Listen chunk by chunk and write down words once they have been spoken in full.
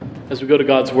As we go to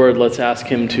God's Word, let's ask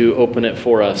Him to open it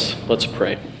for us. Let's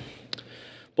pray.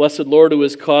 Blessed Lord, who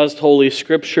has caused Holy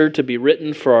Scripture to be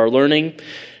written for our learning,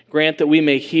 grant that we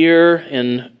may hear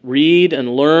and read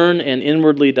and learn and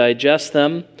inwardly digest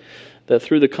them, that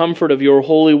through the comfort of your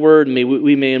holy word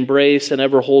we may embrace and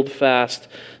ever hold fast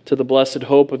to the blessed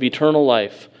hope of eternal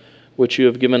life, which you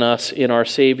have given us in our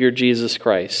Savior Jesus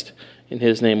Christ. In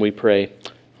His name we pray.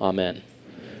 Amen.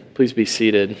 Please be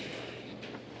seated.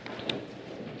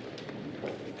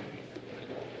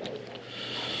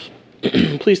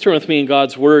 Please turn with me in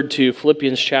God's Word to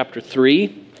Philippians chapter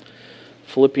 3.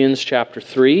 Philippians chapter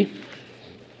 3.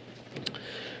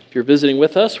 If you're visiting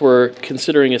with us, we're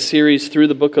considering a series through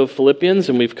the book of Philippians,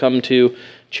 and we've come to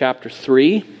chapter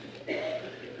 3.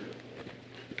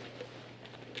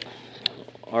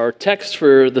 Our text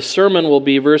for the sermon will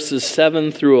be verses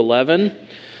 7 through 11.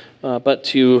 But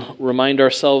to remind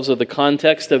ourselves of the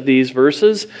context of these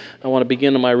verses, I want to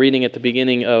begin my reading at the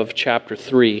beginning of chapter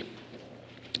 3.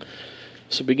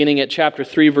 So beginning at chapter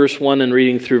 3, verse 1 and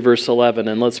reading through verse 11.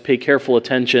 And let's pay careful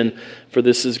attention, for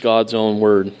this is God's own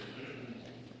word.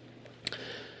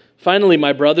 Finally,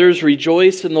 my brothers,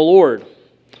 rejoice in the Lord.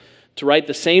 To write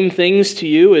the same things to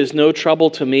you is no trouble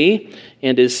to me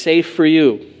and is safe for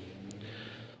you.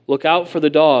 Look out for the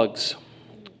dogs.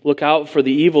 Look out for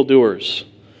the evildoers.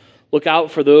 Look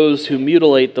out for those who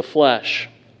mutilate the flesh.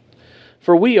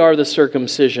 For we are the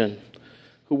circumcision,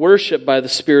 who worship by the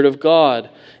Spirit of God,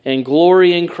 and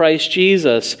glory in Christ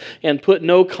Jesus, and put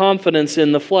no confidence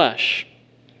in the flesh.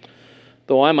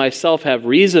 Though I myself have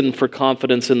reason for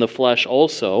confidence in the flesh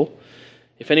also.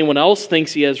 If anyone else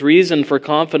thinks he has reason for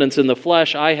confidence in the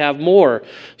flesh, I have more.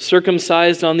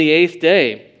 Circumcised on the 8th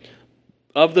day,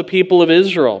 of the people of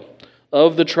Israel,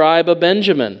 of the tribe of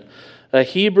Benjamin, a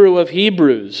Hebrew of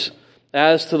Hebrews,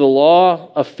 as to the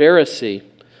law, a Pharisee,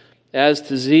 as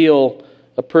to zeal,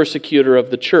 a persecutor of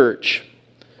the church,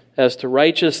 as to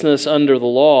righteousness under the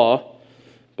law,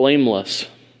 blameless.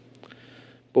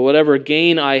 But whatever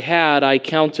gain I had, I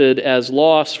counted as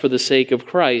loss for the sake of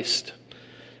Christ.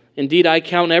 Indeed, I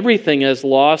count everything as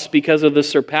loss because of the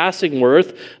surpassing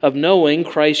worth of knowing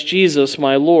Christ Jesus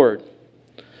my Lord.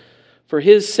 For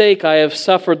His sake I have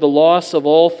suffered the loss of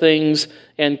all things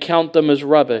and count them as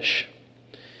rubbish,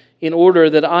 in order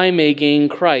that I may gain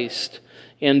Christ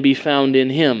and be found in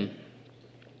Him,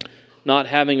 not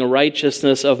having a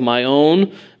righteousness of my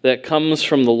own that comes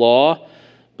from the law,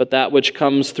 but that which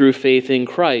comes through faith in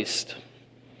Christ,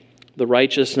 the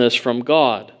righteousness from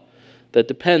God that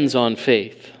depends on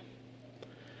faith,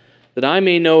 that I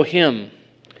may know Him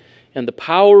and the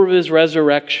power of His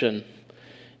resurrection,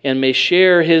 and may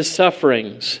share His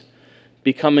sufferings,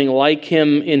 becoming like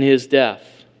Him in His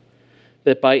death,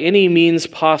 that by any means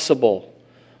possible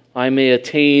I may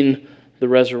attain the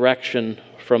resurrection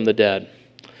from the dead.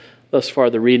 Thus far,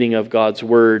 the reading of God's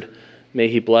Word. May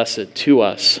He bless it to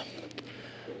us.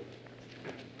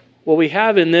 What we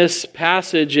have in this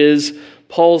passage is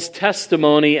Paul's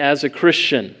testimony as a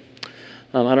Christian.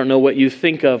 I don't know what you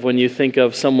think of when you think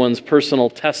of someone's personal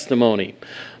testimony.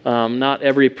 Not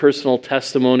every personal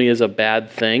testimony is a bad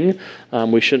thing.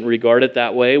 We shouldn't regard it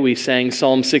that way. We sang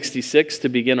Psalm 66 to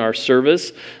begin our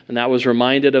service, and that was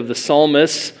reminded of the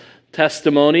psalmist's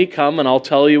testimony. Come and I'll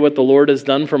tell you what the Lord has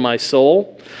done for my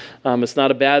soul. It's not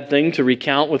a bad thing to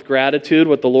recount with gratitude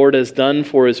what the Lord has done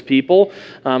for His people.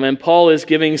 And Paul is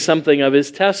giving something of his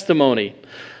testimony.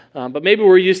 But maybe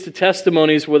we're used to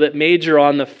testimonies that major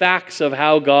on the facts of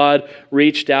how God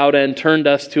reached out and turned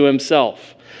us to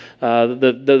Himself.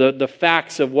 The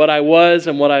facts of what I was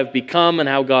and what I've become and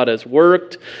how God has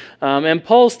worked. And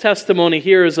Paul's testimony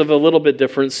here is of a little bit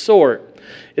different sort.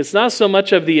 It's not so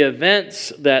much of the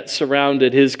events that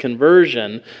surrounded his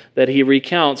conversion that he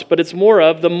recounts, but it's more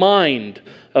of the mind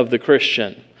of the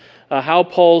Christian. How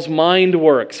Paul's mind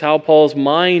works, how Paul's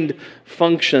mind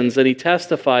functions, and he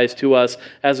testifies to us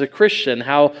as a Christian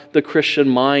how the Christian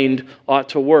mind ought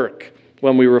to work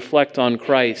when we reflect on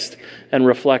Christ and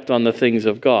reflect on the things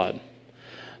of God.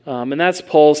 And that's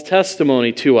Paul's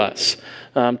testimony to us.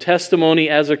 Testimony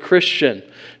as a Christian,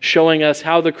 showing us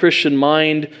how the Christian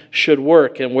mind should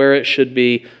work and where it should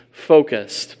be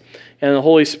focused. And the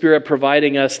Holy Spirit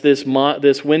providing us this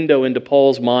window into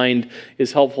Paul's mind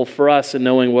is helpful for us in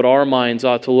knowing what our minds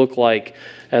ought to look like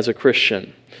as a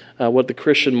Christian, what the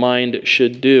Christian mind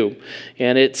should do.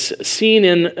 And it's seen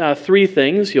in three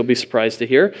things, you'll be surprised to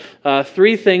hear.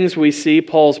 Three things we see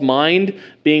Paul's mind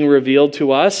being revealed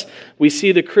to us. We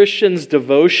see the Christian's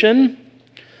devotion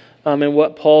in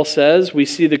what Paul says. We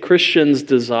see the Christian's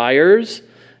desires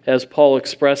as Paul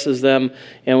expresses them,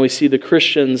 and we see the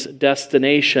Christian's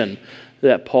destination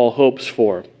that Paul hopes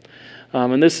for.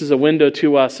 And this is a window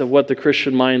to us of what the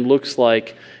Christian mind looks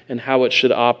like and how it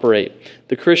should operate.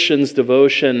 The Christian's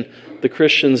devotion, the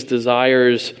Christian's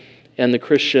desires, and the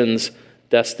Christian's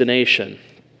destination.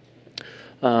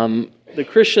 The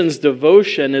Christian's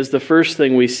devotion is the first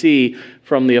thing we see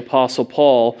from the Apostle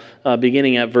Paul,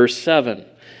 beginning at verse 7.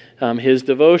 His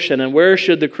devotion. And where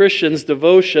should the Christian's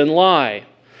devotion lie?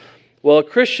 Well, a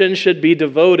Christian should be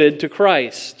devoted to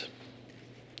Christ.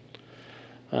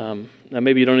 Now,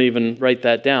 maybe you don't even write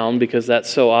that down because that's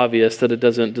so obvious that it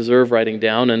doesn't deserve writing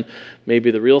down. And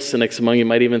maybe the real cynics among you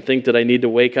might even think that I need to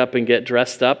wake up and get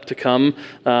dressed up to come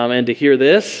and to hear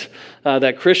this,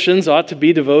 that Christians ought to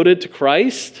be devoted to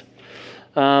Christ.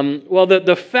 Well,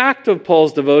 the fact of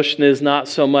Paul's devotion is not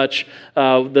so much,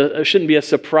 it shouldn't be a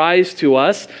surprise to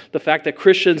us, the fact that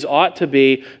Christians ought to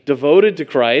be devoted to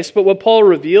Christ. But what Paul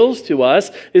reveals to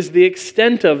us is the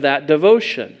extent of that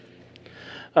devotion.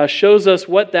 Shows us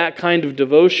what that kind of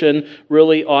devotion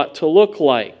really ought to look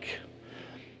like.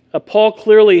 Paul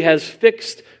clearly has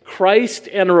fixed Christ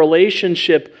and a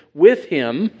relationship with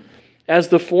Him as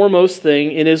the foremost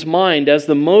thing in his mind, as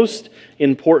the most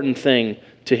important thing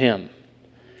to him.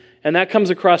 And that comes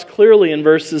across clearly in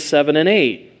verses 7 and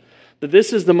 8. That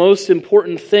this is the most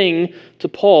important thing to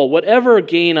Paul. Whatever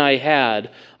gain I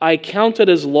had, I counted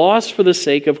as loss for the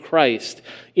sake of Christ.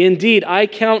 Indeed, I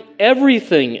count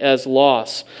everything as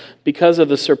loss because of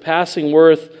the surpassing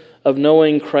worth of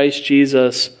knowing Christ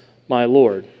Jesus, my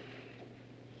Lord.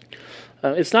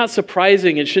 It's not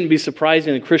surprising, it shouldn't be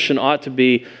surprising that a Christian ought to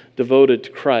be devoted to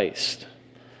Christ.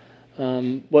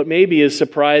 What maybe is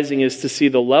surprising is to see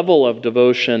the level of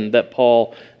devotion that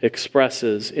Paul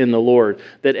expresses in the Lord.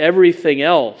 That everything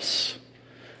else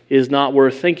is not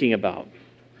worth thinking about.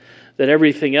 That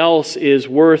everything else is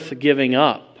worth giving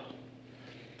up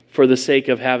for the sake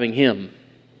of having Him.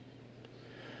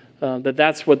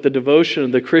 That's what the devotion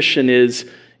of the Christian is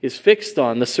fixed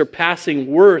on. The surpassing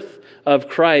worth of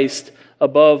Christ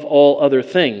above all other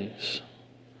things.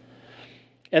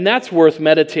 And that's worth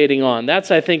meditating on. That's,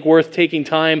 I think, worth taking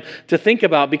time to think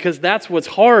about, because that's what's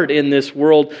hard in this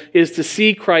world, is to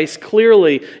see Christ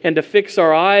clearly and to fix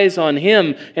our eyes on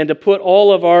Him and to put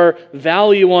all of our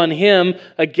value on Him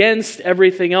against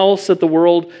everything else that the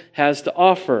world has to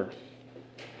offer.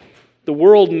 The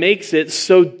world makes it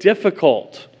so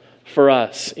difficult for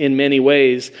us in many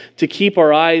ways to keep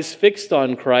our eyes fixed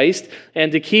on Christ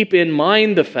and to keep in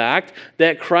mind the fact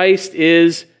that Christ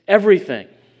is everything.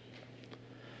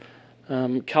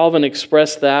 Calvin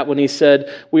expressed that when he said,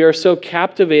 "We are so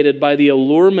captivated by the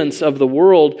allurements of the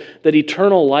world that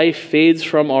eternal life fades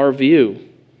from our view,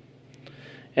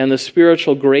 and the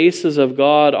spiritual graces of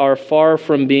God are far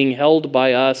from being held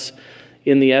by us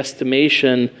in the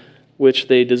estimation which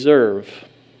they deserve."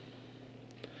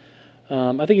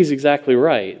 I think he's exactly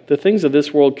right. The things of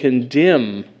this world can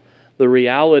dim the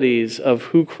realities of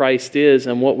who Christ is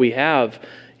and what we have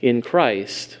in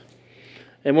Christ.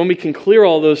 And when we can clear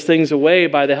all those things away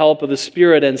by the help of the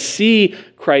Spirit and see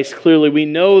Christ clearly, we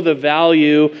know the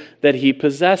value that He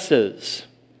possesses.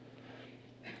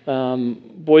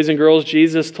 Boys and girls,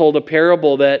 Jesus told a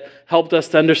parable that helped us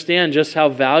to understand just how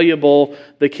valuable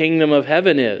the kingdom of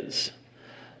heaven is.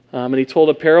 And He told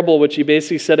a parable which He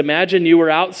basically said, imagine you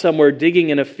were out somewhere digging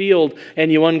in a field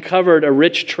and you uncovered a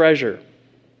rich treasure.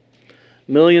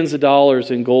 Millions of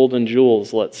dollars in gold and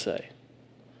jewels, let's say.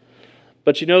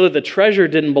 But you know that the treasure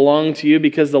didn't belong to you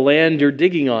because the land you're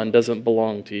digging on doesn't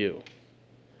belong to you.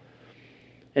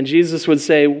 And Jesus would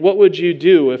say, what would you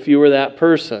do if you were that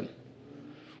person?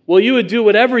 Well, you would do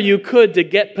whatever you could to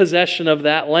get possession of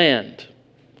that land,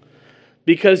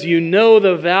 because you know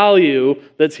the value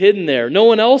that's hidden there. No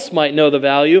one else might know the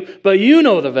value, but you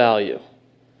know the value.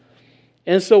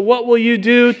 And so what will you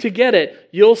do to get it?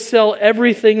 You'll sell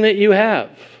everything that you have.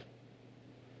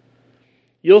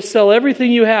 You'll sell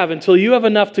everything you have until you have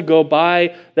enough to go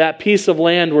buy that piece of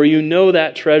land where you know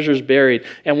that treasure's buried.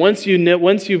 And once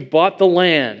you've bought the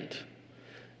land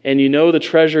and you know the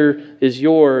treasure is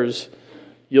yours,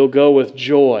 you'll go with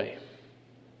joy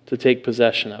to take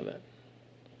possession of it.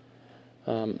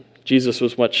 Jesus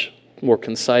was much more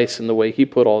concise in the way he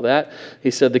put all that. He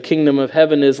said, the kingdom of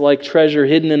heaven is like treasure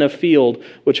hidden in a field,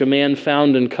 which a man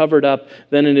found and covered up.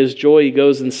 Then in his joy he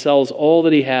goes and sells all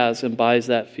that he has and buys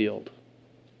that field.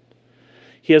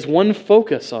 He has one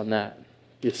focus on that,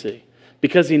 you see,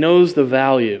 because he knows the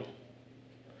value.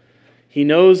 He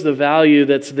knows the value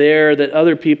that's there that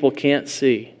other people can't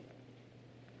see.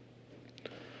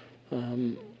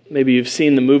 Maybe you've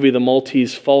seen the movie The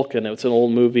Maltese Falcon. It's an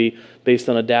old movie based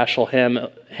on a Dashiell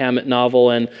Hammett novel,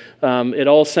 and it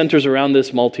all centers around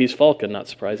this Maltese Falcon, not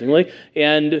surprisingly.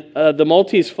 And the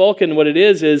Maltese Falcon, what it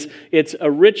is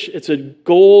it's a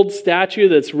gold statue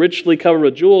that's richly covered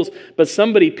with jewels, but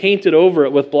somebody painted over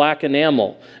it with black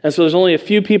enamel. And so there's only a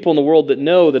few people in the world that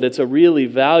know that it's a really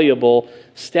valuable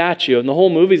statue. And the whole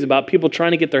movie's about people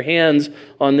trying to get their hands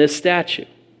on this statue.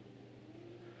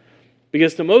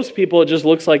 Because to most people, it just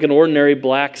looks like an ordinary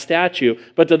black statue.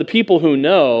 But to the people who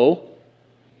know,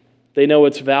 they know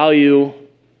its value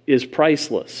is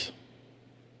priceless.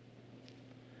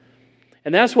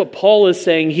 And that's what Paul is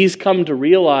saying he's come to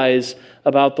realize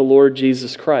about the Lord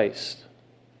Jesus Christ.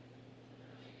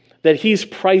 That he's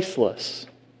priceless.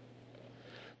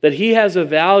 That he has a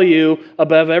value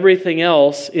above everything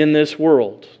else in this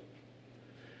world.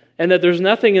 And that there's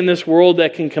nothing in this world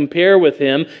that can compare with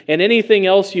him, and anything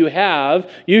else you have,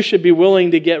 you should be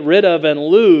willing to get rid of and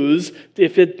lose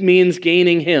if it means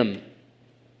gaining him.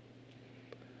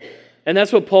 And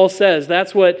that's what Paul says.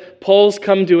 That's what Paul's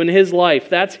come to in his life.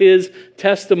 That's his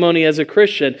testimony as a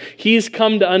Christian. He's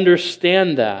come to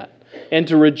understand that and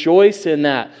to rejoice in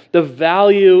that, the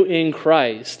value in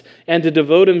Christ, and to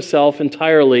devote himself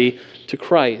entirely to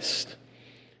Christ.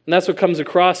 And that's what comes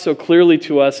across so clearly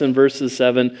to us in verses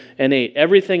 7 and 8.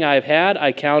 Everything I've had,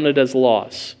 I counted as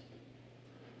loss.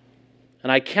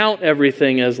 And I count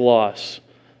everything as loss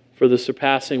for the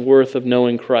surpassing worth of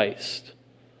knowing Christ,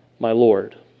 my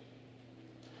Lord.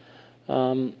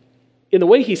 In the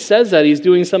way he says that, he's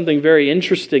doing something very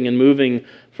interesting in moving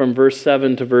from verse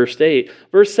 7 to verse 8.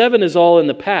 Verse 7 is all in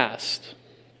the past.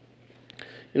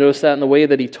 You notice that in the way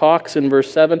that he talks in verse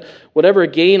 7. Whatever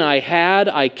gain I had,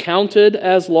 I counted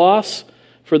as loss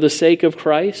for the sake of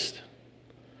Christ.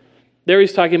 There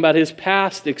he's talking about his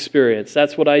past experience.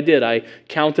 That's what I did. I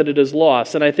counted it as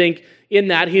loss. And I think in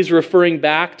that he's referring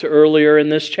back to earlier in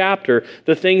this chapter,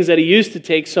 the things that he used to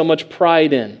take so much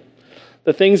pride in.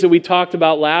 The things that we talked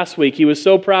about last week. He was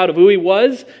so proud of who he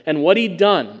was and what he'd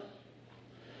done.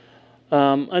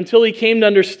 Until he came to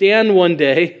understand one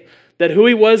day that who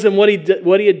he was and what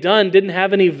he had done didn't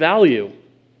have any value.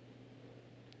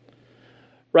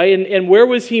 Right? And where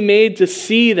was he made to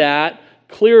see that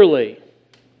clearly?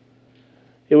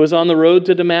 It was on the road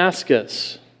to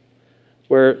Damascus,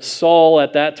 where Saul,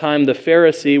 at that time the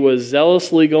Pharisee, was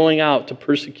zealously going out to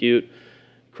persecute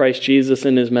Christ Jesus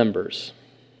and his members.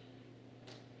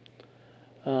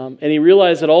 And he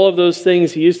realized that all of those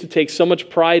things he used to take so much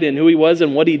pride in, who he was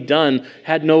and what he'd done,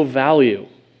 had no value.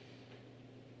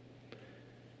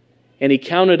 And he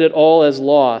counted it all as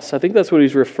loss. I think that's what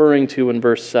he's referring to in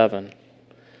verse 7,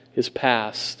 his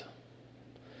past.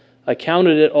 I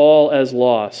counted it all as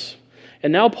loss.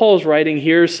 And now Paul's writing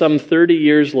here some 30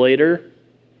 years later.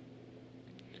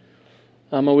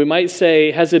 We might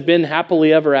say, has it been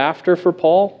happily ever after for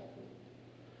Paul?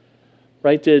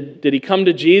 Right? Did he come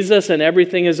to Jesus and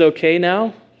everything is okay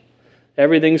now?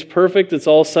 Everything's perfect. It's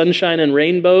all sunshine and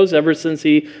rainbows ever since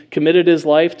he committed his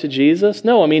life to Jesus?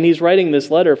 No, he's writing this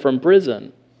letter from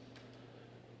prison.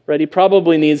 Right? He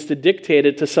probably needs to dictate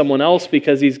it to someone else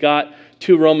because he's got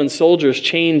 2 Roman soldiers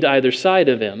chained either side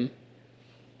of him.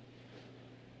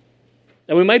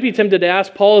 And we might be tempted to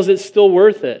ask, Paul, is it still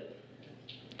worth it?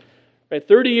 Right?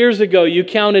 30 years ago, you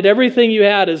counted everything you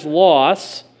had as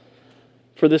loss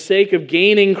for the sake of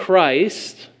gaining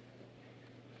Christ.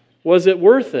 Was it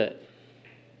worth it?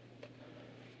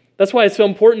 That's why it's so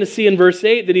important to see in verse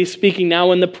 8 that he's speaking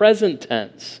now in the present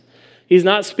tense. He's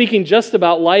not speaking just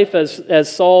about life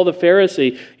as Saul the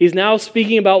Pharisee. He's now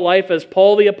speaking about life as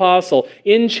Paul the Apostle,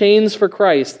 in chains for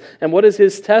Christ. And what is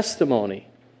his testimony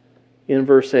in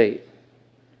verse 8?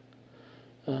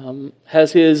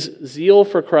 Has his zeal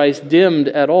for Christ dimmed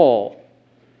at all?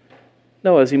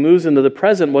 No, as he moves into the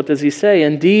present, what does he say?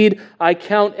 Indeed, I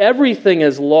count everything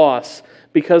as loss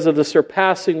because of the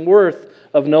surpassing worth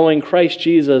of knowing Christ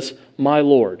Jesus, my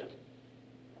Lord.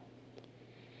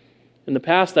 In the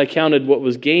past, I counted what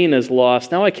was gain as loss.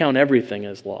 Now I count everything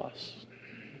as loss.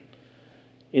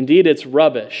 Indeed, it's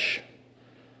rubbish.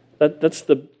 That's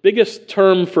the biggest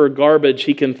term for garbage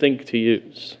he can think to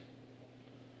use.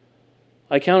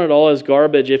 I count it all as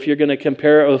garbage if you're going to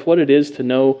compare it with what it is to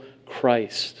know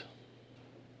Christ.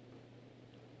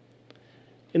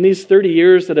 In these 30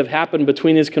 years that have happened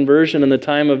between his conversion and the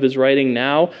time of his writing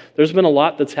now, there's been a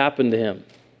lot that's happened to him.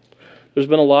 There's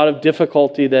been a lot of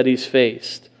difficulty that he's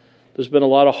faced. There's been a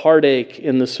lot of heartache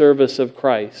in the service of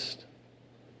Christ.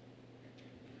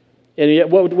 And yet,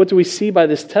 what do we see by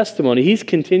this testimony? He's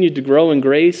continued to grow in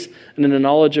grace and in the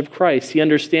knowledge of Christ. He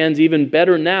understands even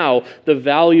better now the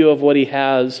value of what he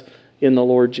has in the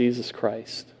Lord Jesus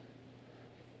Christ.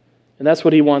 And that's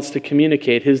what he wants to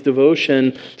communicate. His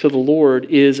devotion to the Lord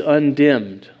is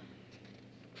undimmed.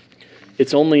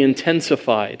 It's only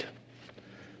intensified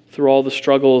through all the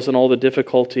struggles and all the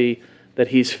difficulty that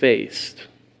he's faced.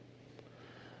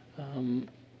 And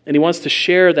he wants to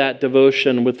share that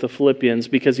devotion with the Philippians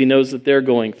because he knows that they're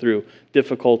going through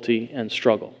difficulty and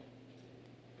struggle.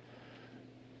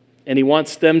 And he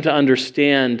wants them to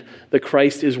understand that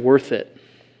Christ is worth it.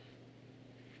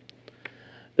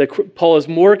 That Paul is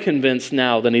more convinced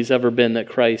now than he's ever been that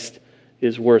Christ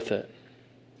is worth it.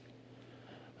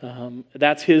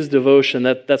 That's his devotion.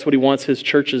 That's what he wants his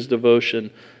church's devotion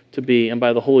to be. And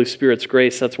by the Holy Spirit's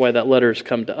grace, that's why that letter has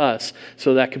come to us.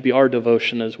 So that could be our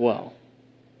devotion as well.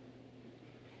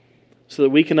 So that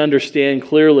we can understand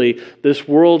clearly this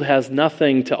world has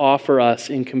nothing to offer us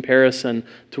in comparison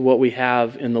to what we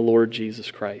have in the Lord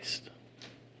Jesus Christ.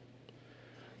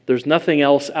 There's nothing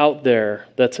else out there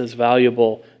that's as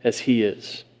valuable as he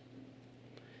is.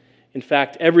 In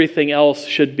fact, everything else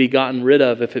should be gotten rid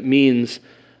of if it means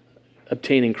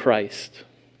obtaining Christ.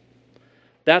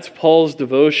 That's Paul's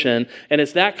devotion, and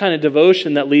it's that kind of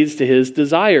devotion that leads to his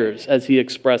desires as he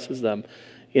expresses them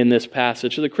in this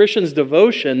passage. So the Christian's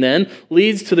devotion then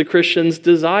leads to the Christian's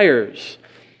desires.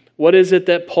 What is it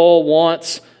that Paul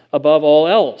wants above all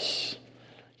else?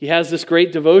 He has this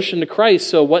great devotion to Christ,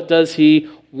 so what does he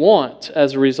want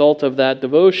as a result of that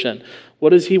devotion? What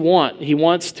does he want? He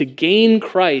wants to gain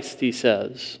Christ, he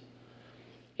says,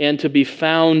 and to be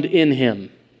found in him.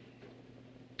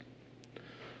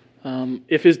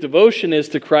 If his devotion is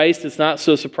to Christ, it's not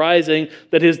so surprising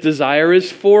that his desire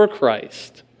is for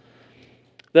Christ.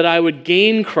 That I would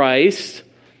gain Christ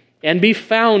and be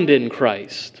found in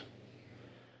Christ.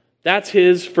 That's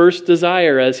his first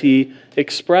desire as he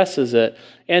expresses it.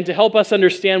 And to help us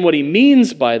understand what he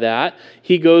means by that,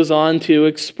 he goes on to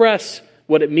express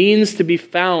what it means to be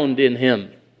found in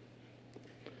him.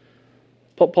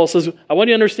 Paul says, I want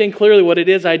you to understand clearly what it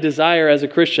is I desire as a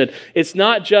Christian. It's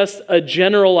not just a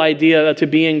general idea to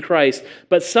be in Christ,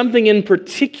 but something in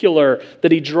particular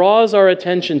that he draws our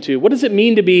attention to. What does it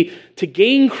mean to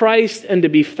gain Christ and to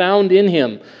be found in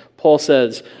him? Paul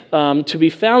says, to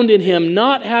be found in him,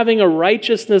 not having a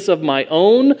righteousness of my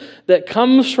own that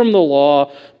comes from the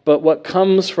law, but what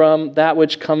comes from that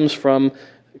which comes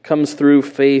through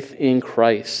faith in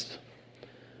Christ.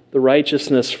 The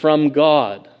righteousness from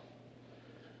God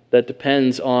that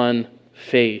depends on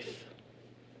faith.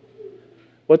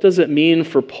 What does it mean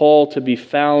for Paul to be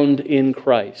found in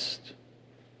Christ?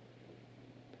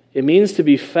 It means to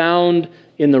be found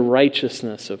in the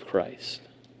righteousness of Christ.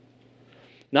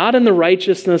 Not in the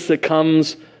righteousness that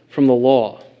comes from the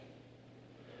law,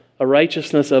 a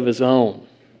righteousness of his own.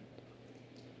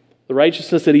 The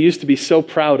righteousness that he used to be so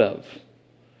proud of.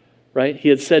 Right? He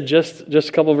had said just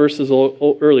a couple verses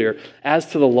earlier, as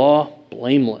to the law,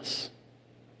 blameless.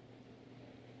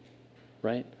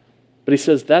 Right? But he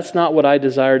says, that's not what I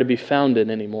desire to be found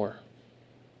in anymore.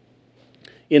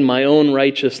 In my own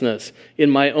righteousness,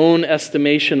 in my own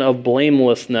estimation of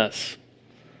blamelessness.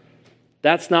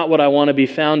 That's not what I want to be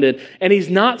found in. And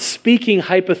he's not speaking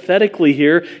hypothetically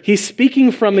here. He's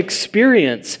speaking from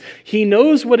experience. He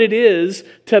knows what it is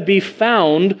to be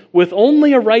found with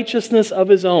only a righteousness of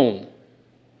his own.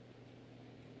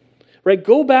 Right?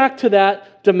 Go back to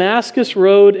that Damascus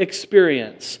Road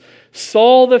experience.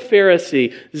 Saul the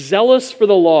Pharisee, zealous for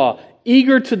the law,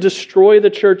 eager to destroy the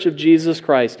church of Jesus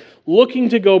Christ, looking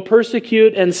to go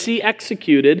persecute and see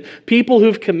executed people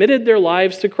who've committed their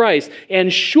lives to Christ,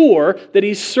 and sure that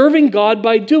he's serving God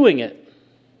by doing it.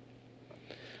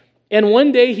 And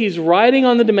one day he's riding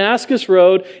on the Damascus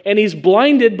Road and he's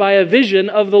blinded by a vision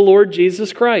of the Lord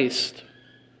Jesus Christ,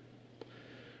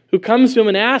 who comes to him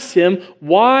and asks him,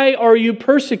 "Why are you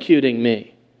persecuting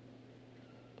me?"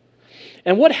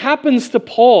 And what happens to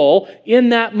Paul in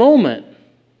that moment?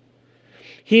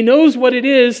 He knows what it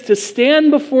is to stand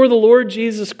before the Lord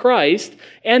Jesus Christ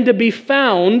and to be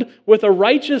found with a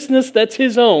righteousness that's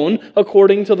his own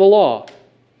according to the law.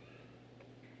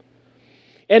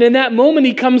 And in that moment,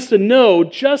 he comes to know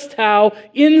just how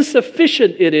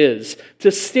insufficient it is to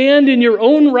stand in your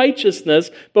own righteousness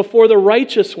before the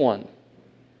righteous one.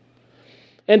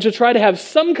 And to try to have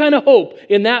some kind of hope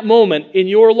in that moment in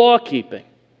your law keeping.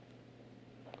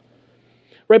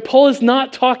 Right? Paul is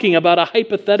not talking about a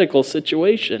hypothetical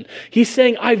situation. He's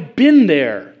saying, I've been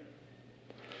there.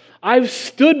 I've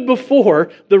stood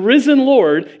before the risen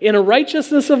Lord in a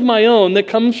righteousness of my own that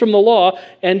comes from the law,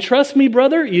 and trust me,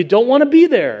 brother, you don't want to be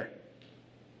there.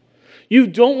 You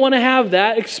don't want to have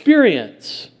that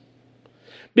experience.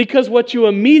 Because what you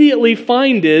immediately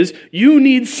find is you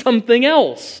need something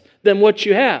else than what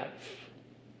you have.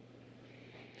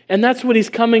 And that's what he's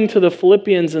coming to the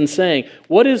Philippians and saying.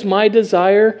 What is my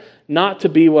desire? Not to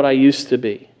be what I used to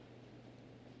be.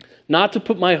 Not to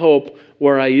put my hope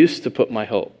where I used to put my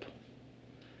hope.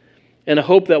 And a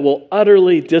hope that will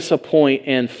utterly disappoint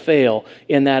and fail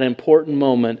in that important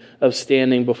moment of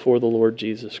standing before the Lord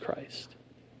Jesus Christ.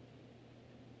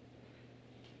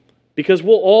 Because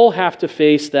we'll all have to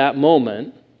face that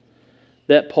moment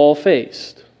that Paul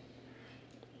faced.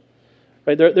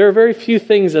 Right? There are very few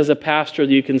things as a pastor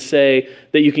that you can say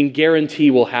that you can guarantee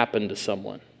will happen to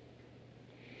someone.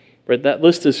 Right? That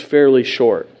list is fairly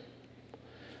short.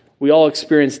 We all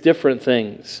experience different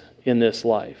things in this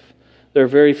life. There are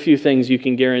very few things you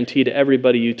can guarantee to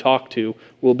everybody you talk to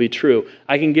will be true.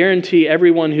 I can guarantee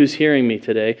everyone who's hearing me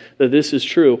today that this is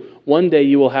true. One day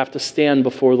you will have to stand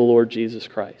before the Lord Jesus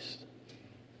Christ.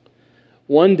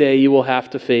 One day you will have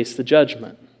to face the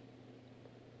judgment.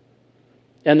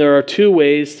 And there are two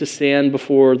ways to stand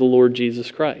before the Lord Jesus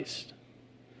Christ.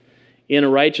 In a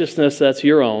righteousness that's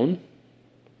your own,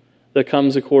 that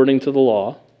comes according to the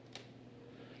law,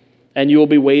 and you will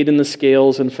be weighed in the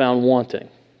scales and found wanting,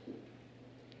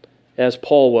 as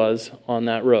Paul was on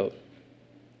that road.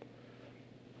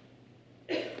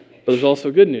 But there's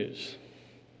also good news.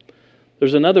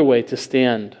 There's another way to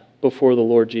stand before the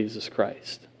Lord Jesus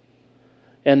Christ,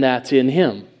 and that's in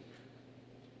Him.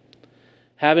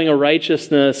 Having a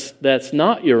righteousness that's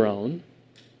not your own,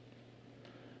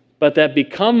 but that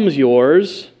becomes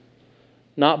yours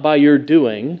not by your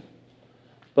doing,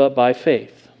 but by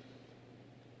faith.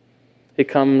 It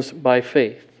comes by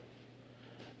faith.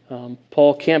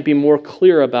 Paul can't be more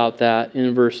clear about that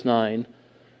in verse 9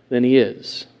 than he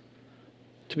is.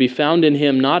 To be found in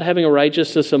Him, not having a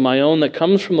righteousness of my own that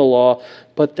comes from the law,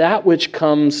 but that which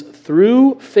comes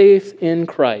through faith in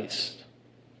Christ.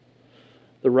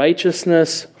 The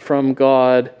righteousness from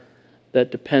God that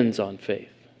depends on faith.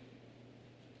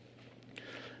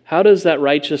 How does that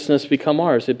righteousness become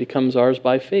ours? It becomes ours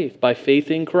by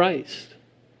faith in Christ.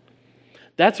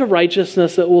 That's a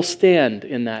righteousness that will stand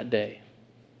in that day.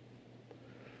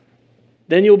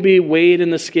 Then you'll be weighed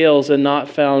in the scales and not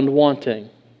found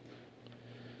wanting.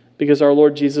 Because our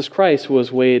Lord Jesus Christ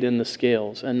was weighed in the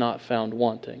scales and not found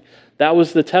wanting. That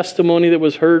was the testimony that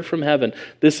was heard from heaven.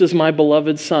 This is my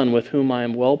beloved Son with whom I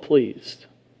am well pleased.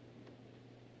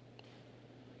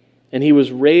 And He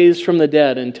was raised from the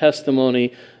dead in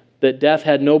testimony that death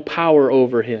had no power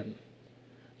over Him.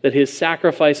 That His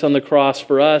sacrifice on the cross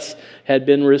for us had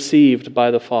been received by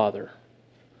the Father.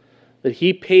 That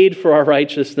He paid for our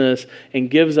righteousness and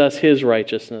gives us His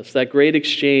righteousness. That great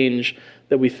exchange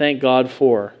that we thank God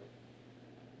for.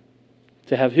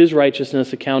 To have His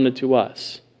righteousness accounted to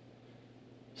us.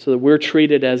 So that we're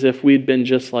treated as if we'd been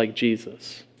just like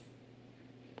Jesus.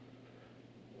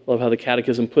 I love how the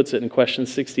Catechism puts it in question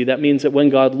 60. That means that when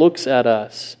God looks at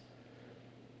us,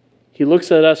 He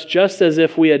looks at us just as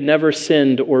if we had never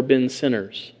sinned or been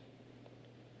sinners.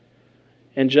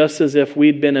 And just as if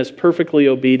we'd been as perfectly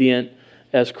obedient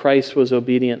as Christ was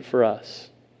obedient for us.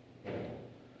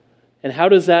 And how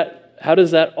does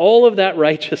all of that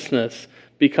righteousness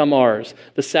become ours?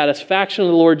 The satisfaction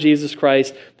of the Lord Jesus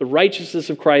Christ, the righteousness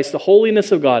of Christ, the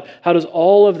holiness of God. How does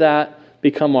all of that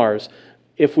become ours?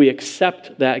 If we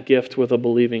accept that gift with a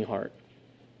believing heart.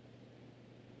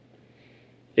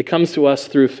 It comes to us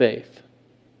through faith.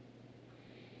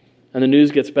 And the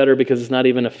news gets better because it's not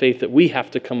even a faith that we have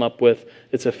to come up with.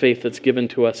 It's a faith that's given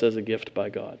to us as a gift by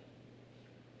God.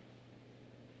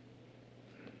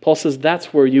 Paul says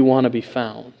that's where you want to be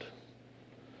found.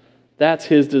 That's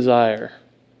his desire.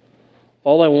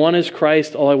 All I want is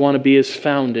Christ. All I want to be is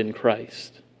found in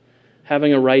Christ.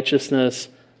 Having a righteousness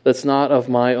that's not of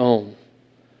my own.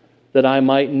 That I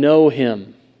might know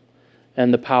Him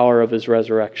and the power of His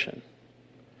resurrection.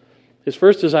 His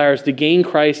first desire is to gain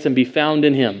Christ and be found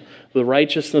in Him, the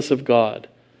righteousness of God.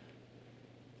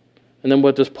 And then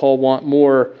what does Paul want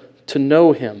more? To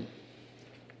know Him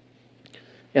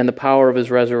and the power of His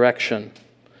resurrection,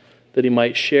 that he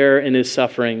might share in His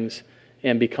sufferings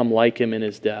and become like Him in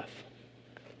His death.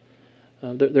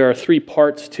 There are three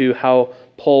parts to how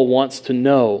Paul wants to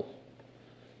know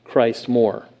Christ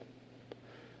more.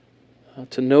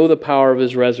 To know the power of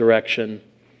His resurrection,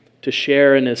 to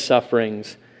share in His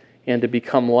sufferings, and to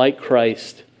become like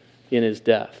Christ in His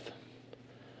death.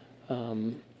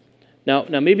 Now,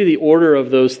 maybe the order of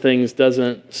those things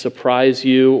doesn't surprise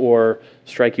you or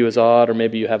strike you as odd, or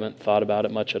maybe you haven't thought about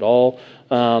it much at all.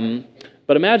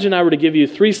 But imagine I were to give you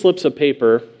 3 slips of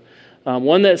paper,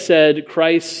 one that said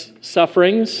Christ's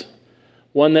sufferings,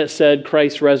 one that said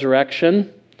Christ's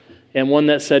resurrection, and one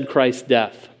that said Christ's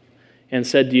death, and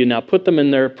said to you, now put them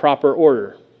in their proper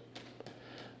order.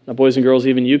 Now, boys and girls,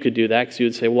 even you could do that because you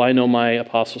would say, well, I know my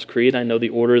Apostles' Creed. I know the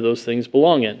order those things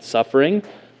belong in. Suffering,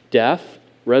 death,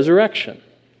 resurrection.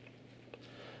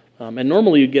 And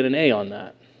normally you'd get an A on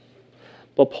that.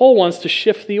 But Paul wants to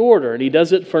shift the order, and he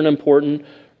does it for an important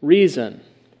reason.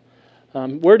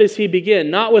 Where does he begin?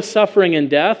 Not with suffering and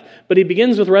death, but he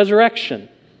begins with resurrection.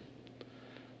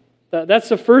 That's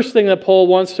the first thing that Paul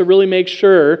wants to really make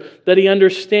sure that he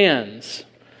understands.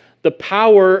 The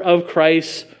power of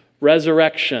Christ's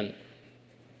resurrection.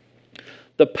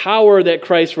 The power that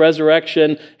Christ's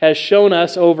resurrection has shown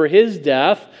us over his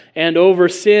death and over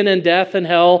sin and death and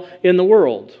hell in the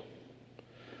world.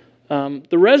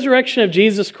 The resurrection of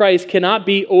Jesus Christ cannot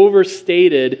be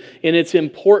overstated in its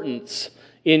importance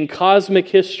in cosmic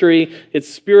history, its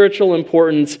spiritual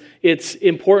importance, its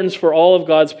importance for all of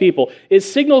God's people. It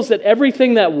signals that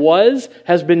everything that was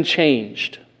has been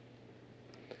changed.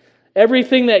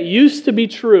 Everything that used to be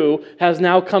true has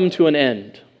now come to an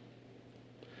end.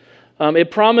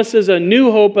 It promises a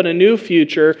new hope and a new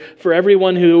future for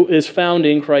everyone who is found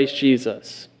in Christ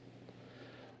Jesus.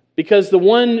 Because the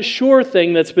one sure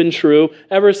thing that's been true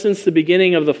ever since the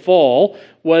beginning of the fall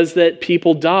was that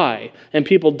people die. And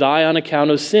people die on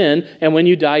account of sin. And when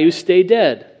you die, you stay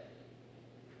dead.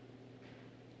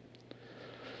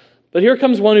 But here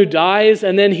comes one who dies,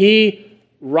 and then he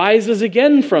rises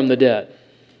again from the dead.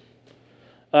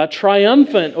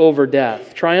 Triumphant over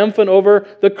death. Triumphant over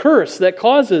the curse that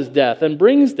causes death and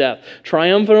brings death.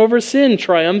 Triumphant over sin.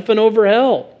 Triumphant over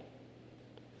hell.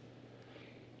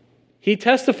 He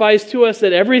testifies to us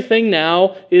that everything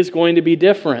now is going to be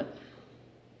different.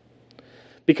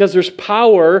 Because there's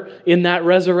power in that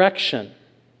resurrection.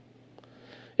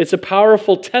 It's a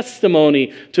powerful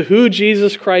testimony to who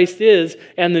Jesus Christ is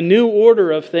and the new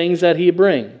order of things that he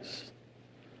brings.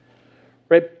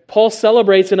 Right? Paul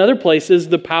celebrates in other places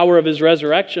the power of his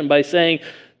resurrection by saying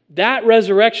that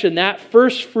resurrection, that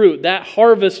first fruit, that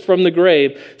harvest from the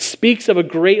grave speaks of a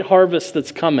great harvest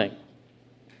that's coming.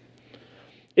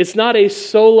 It's not a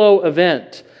solo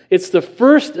event. It's the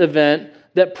first event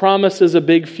that promises a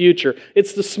big future.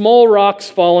 It's the small rocks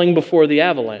falling before the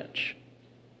avalanche.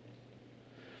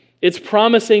 It's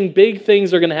promising big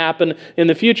things are going to happen in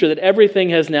the future, that everything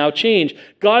has now changed.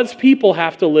 God's people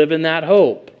have to live in that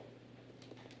hope.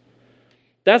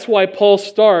 That's why Paul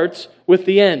starts with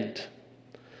the end.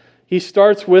 He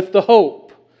starts with the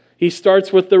hope. He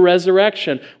starts with the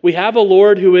resurrection. We have a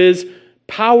Lord who is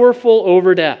powerful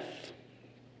over death.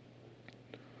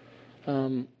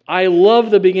 I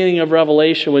love the beginning of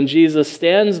Revelation when Jesus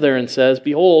stands there and says,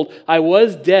 "Behold, I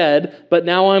was dead, but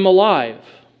now I'm alive."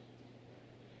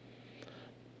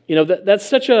 You know, that's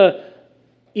such a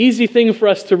easy thing for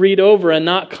us to read over and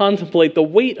not contemplate the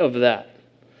weight of that.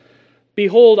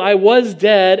 Behold, I was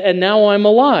dead, and now I'm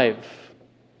alive.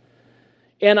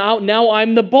 And now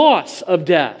I'm the boss of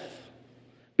death,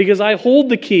 because I hold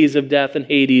the keys of death and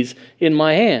Hades in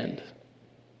my hand.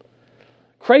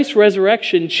 Christ's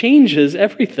resurrection changes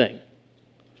everything.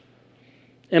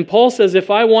 And Paul says, if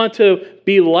I want to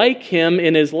be like him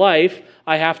in his life,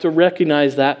 I have to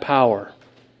recognize that power.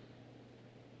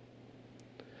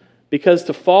 Because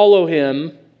to follow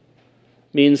him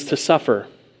means to suffer.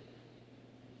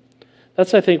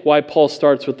 That's, I think, why Paul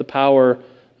starts with the power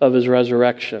of his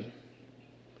resurrection.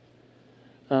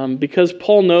 Because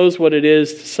Paul knows what it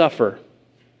is to suffer.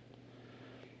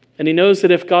 And he knows that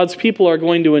if God's people are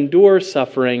going to endure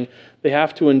suffering, they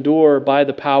have to endure by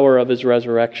the power of his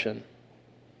resurrection.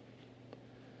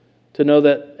 To know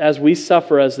that as we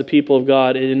suffer as the people of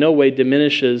God, it in no way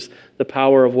diminishes the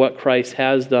power of what Christ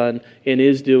has done and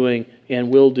is doing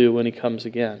and will do when he comes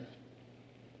again.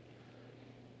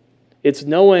 It's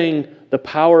knowing the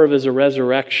power of his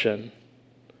resurrection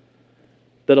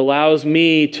that allows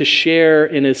me to share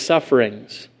in his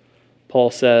sufferings,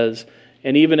 Paul says,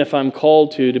 and even if I'm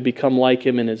called to become like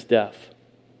him in his death.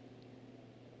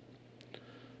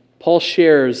 Paul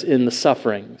shares in the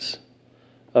sufferings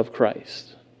of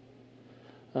Christ.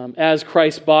 As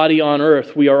Christ's body on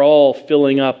earth, we are all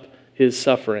filling up his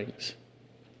sufferings.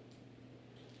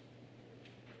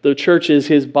 The church is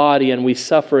his body, and we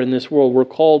suffer in this world. We're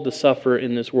called to suffer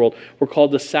in this world. We're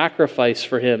called to sacrifice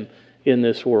for him in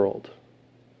this world.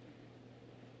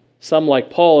 Some,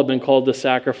 like Paul, have been called to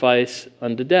sacrifice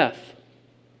unto death.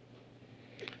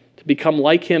 To become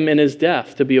like him in his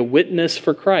death, to be a witness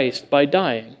for Christ by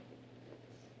dying.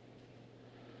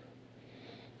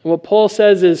 And what Paul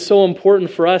says is so important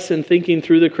for us in thinking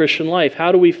through the Christian life.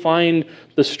 How do we find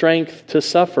the strength to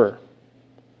suffer?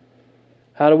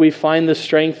 How do we find the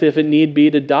strength, if it need be,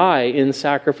 to die in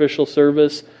sacrificial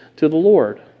service to the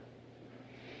Lord?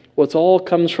 Well, it all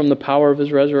comes from the power of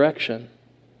his resurrection.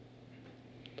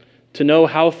 to know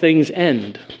how things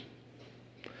end,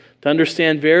 to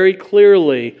understand very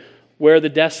clearly where the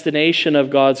destination of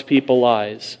God's people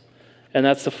lies. And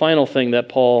that's the final thing that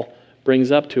Paul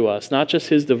brings up to us. Not just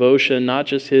his devotion, not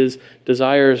just his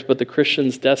desires, but the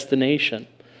Christian's destination,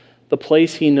 the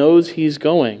place he knows he's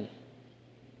going.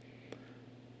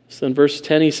 So in verse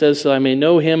 10 he says, "So I may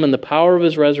know him and the power of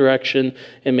his resurrection,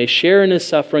 and may share in his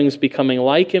sufferings, becoming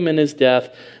like him in his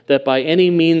death, that by any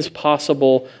means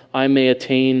possible I may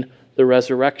attain the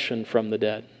resurrection from the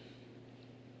dead."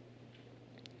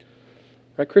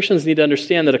 Right? Christians need to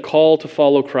understand that a call to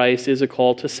follow Christ is a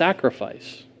call to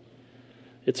sacrifice.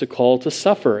 It's a call to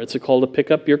suffer. It's a call to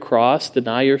pick up your cross,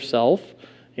 deny yourself,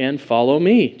 and follow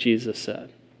me, Jesus said.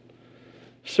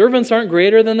 Servants aren't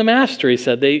greater than the master, he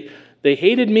said. They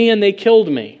hated me and they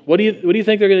killed me. What do you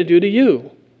think they're going to do to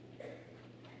you?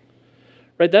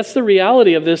 Right? That's the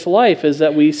reality of this life, is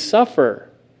that we suffer.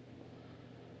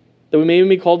 That we may even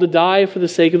be called to die for the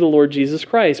sake of the Lord Jesus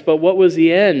Christ. But what was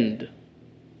the end?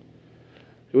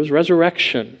 It was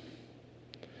resurrection.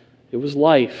 It was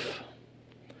life.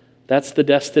 That's the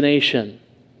destination.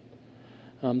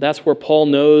 That's where Paul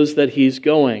knows that he's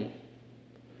going.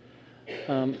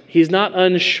 He's not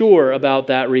unsure about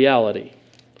that reality.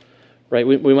 Right?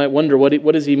 We might wonder,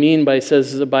 what does he mean by, he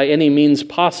says, by any means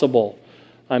possible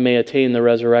I may attain the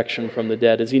resurrection from the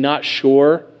dead? Is he not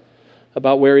sure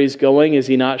about where he's going? Is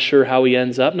he not sure how he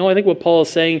ends up? No, I think what Paul is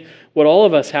saying, what all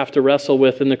of us have to wrestle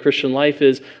with in the Christian life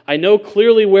is, I know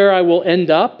clearly where I will end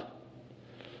up,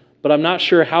 but I'm not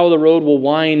sure how the road will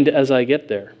wind as I get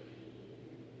there.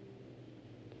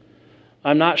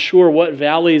 I'm not sure what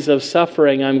valleys of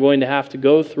suffering I'm going to have to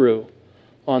go through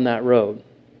on that road.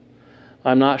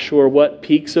 I'm not sure what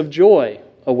peaks of joy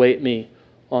await me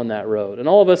on that road. And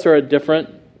all of us are at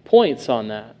different points on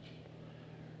that.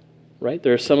 Right?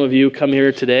 There are some of you come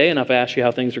here today, and if I ask you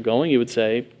how things are going, you would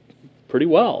say, pretty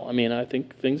well. I mean, I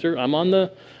think I'm in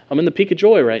the peak of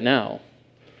joy right now.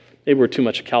 Maybe we're too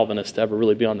much a Calvinist to ever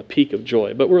really be on the peak of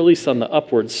joy, but we're at least on the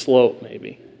upward slope,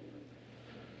 maybe.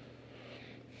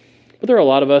 But there are a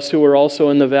lot of us who are also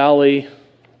in the valley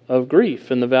of grief,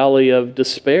 in the valley of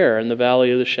despair, in the valley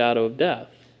of the shadow of death.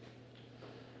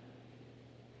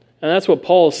 And that's what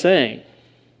Paul is saying.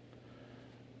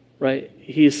 Right?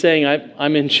 He's saying,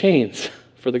 I'm in chains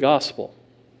for the gospel.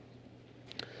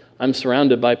 I'm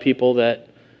surrounded by people that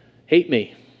hate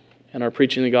me and are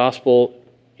preaching the gospel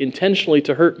intentionally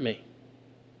to hurt me.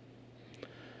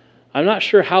 I'm not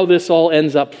sure how this all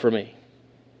ends up for me.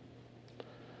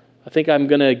 I think I'm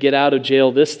going to get out of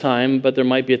jail this time, but there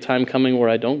might be a time coming where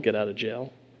I don't get out of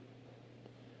jail.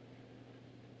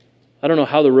 I don't know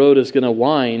how the road is going to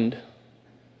wind,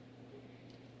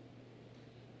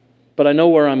 but I know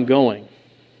where I'm going.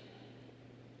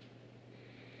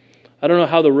 I don't know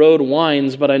how the road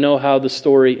winds, but I know how the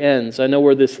story ends. I know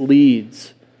where this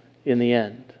leads in the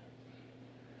end.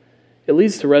 It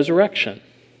leads to resurrection.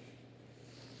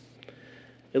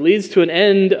 It leads to an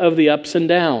end of the ups and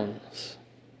downs.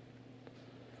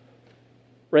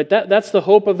 Right? That's the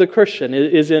hope of the Christian,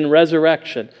 is in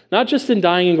resurrection. Not just in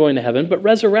dying and going to heaven, but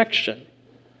resurrection.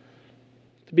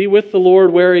 To be with the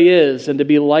Lord where He is and to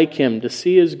be like Him, to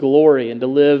see His glory and to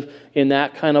live in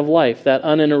that kind of life, that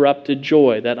uninterrupted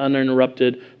joy, that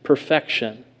uninterrupted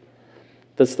perfection.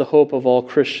 That's the hope of all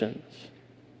Christians.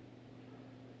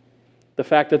 The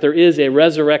fact that there is a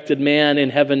resurrected man in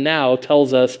heaven now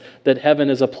tells us that heaven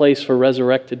is a place for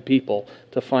resurrected people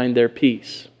to find their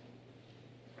peace.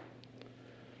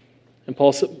 And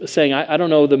Paul's saying, I don't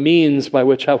know the means by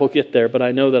which I will get there, but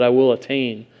I know that I will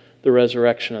attain the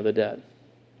resurrection of the dead.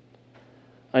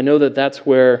 I know that that's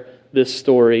where this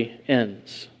story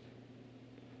ends.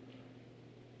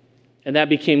 And that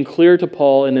became clear to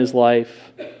Paul in his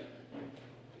life.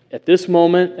 At this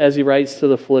moment, as he writes to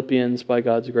the Philippians by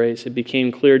God's grace, it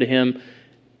became clear to him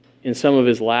in some of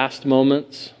his last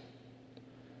moments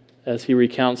as he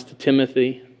recounts to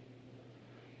Timothy.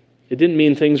 It didn't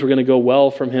mean things were going to go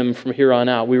well from him from here on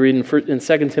out. We read in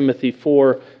 2 Timothy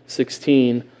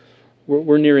 4:16.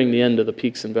 We're nearing the end of the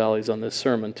peaks and valleys on this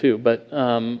sermon too, but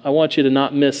I want you to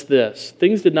not miss this.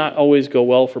 Things did not always go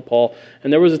well for Paul,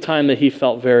 and there was a time that he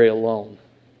felt very alone.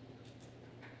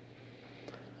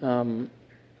 I'm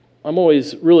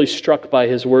always really struck by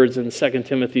his words in 2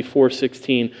 Timothy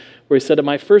 4:16, where he said, "At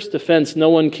my first defense, no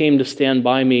one came to stand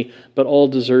by me, but all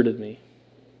deserted me."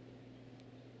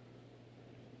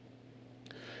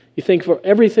 You think for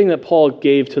everything that Paul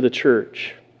gave to the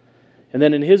church, and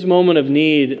then in his moment of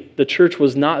need, the church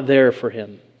was not there for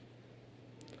him.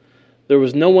 There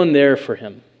was no one there for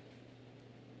him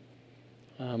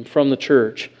from the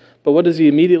church. But what does he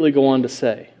immediately go on to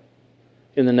say?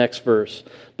 in the next verse.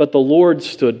 But the Lord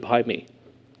stood by me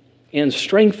and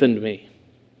strengthened me,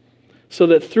 so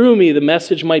that through me the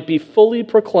message might be fully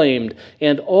proclaimed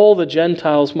and all the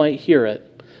Gentiles might hear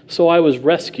it. So I was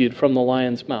rescued from the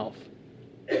lion's mouth.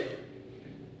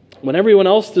 When everyone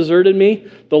else deserted me,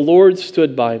 the Lord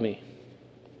stood by me.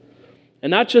 And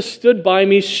not just stood by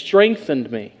me,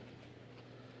 strengthened me.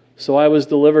 So I was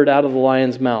delivered out of the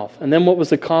lion's mouth. And then what was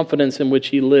the confidence in which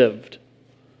he lived?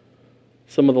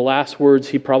 Some of the last words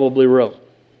he probably wrote,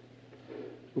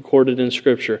 recorded in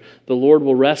Scripture. The Lord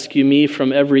will rescue me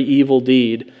from every evil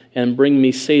deed and bring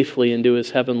me safely into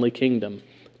his heavenly kingdom.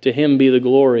 To him be the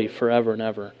glory forever and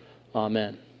ever.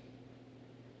 Amen.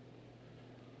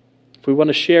 If we want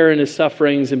to share in his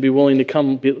sufferings and be willing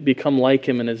to become like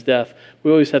him in his death,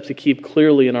 we always have to keep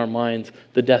clearly in our minds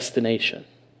the destination.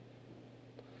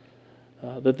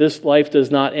 That this life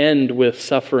does not end with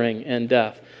suffering and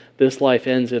death. This life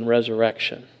ends in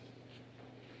resurrection,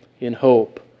 in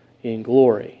hope, in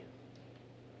glory.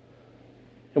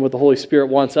 And what the Holy Spirit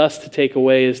wants us to take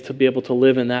away is to be able to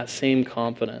live in that same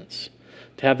confidence,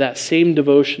 to have that same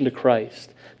devotion to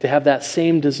Christ, to have that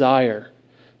same desire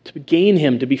to gain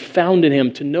him, to be found in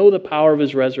him, to know the power of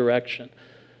his resurrection,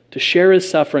 to share his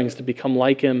sufferings, to become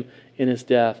like him in his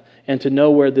death, and to know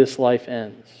where this life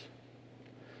ends,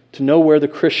 to know where the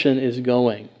Christian is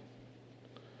going.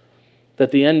 That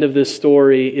the end of this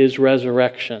story is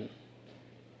resurrection.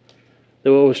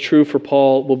 That what was true for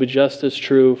Paul will be just as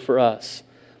true for us.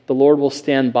 The Lord will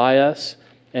stand by us,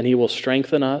 and he will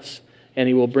strengthen us, and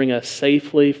he will bring us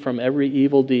safely from every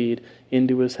evil deed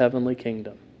into his heavenly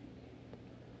kingdom.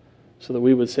 So that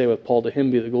we would say with Paul, to him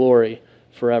be the glory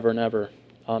forever and ever.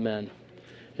 Amen.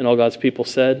 And all God's people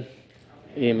said,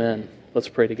 amen. Let's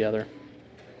pray together.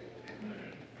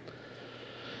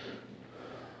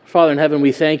 Father in heaven,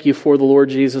 we thank you for the Lord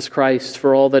Jesus Christ,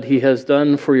 for all that he has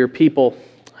done for your people,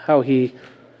 how he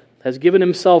has given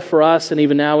himself for us and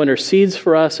even now intercedes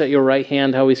for us at your right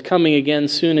hand, how he's coming again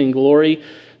soon in glory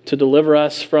to deliver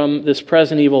us from this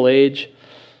present evil age.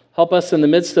 Help us in the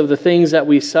midst of the things that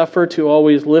we suffer to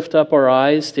always lift up our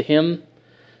eyes to him.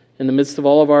 In the midst of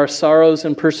all of our sorrows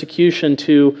and persecution,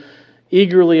 to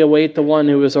eagerly await the one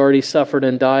who has already suffered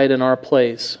and died in our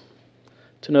place.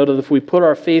 To know that if we put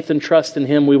our faith and trust in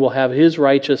him, we will have his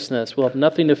righteousness. We'll have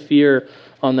nothing to fear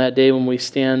on that day when we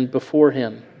stand before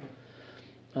him.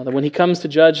 That when he comes to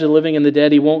judge the living and the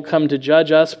dead, he won't come to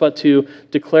judge us, but to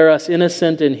declare us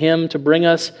innocent in him, to bring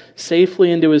us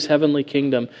safely into his heavenly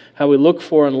kingdom. How we look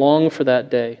for and long for that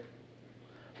day.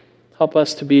 Help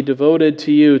us to be devoted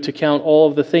to you, to count all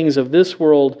of the things of this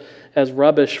world as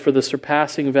rubbish for the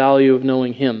surpassing value of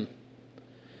knowing him.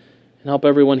 And help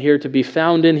everyone here to be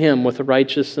found in him with a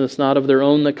righteousness not of their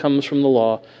own that comes from the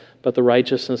law, but the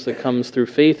righteousness that comes through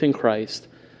faith in Christ,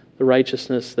 the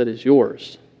righteousness that is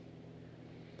yours.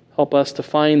 Help us to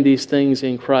find these things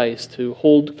in Christ, to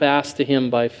hold fast to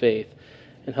him by faith,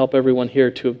 and help everyone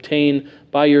here to obtain,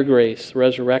 by your grace,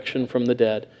 resurrection from the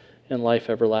dead and life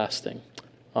everlasting.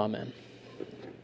 Amen.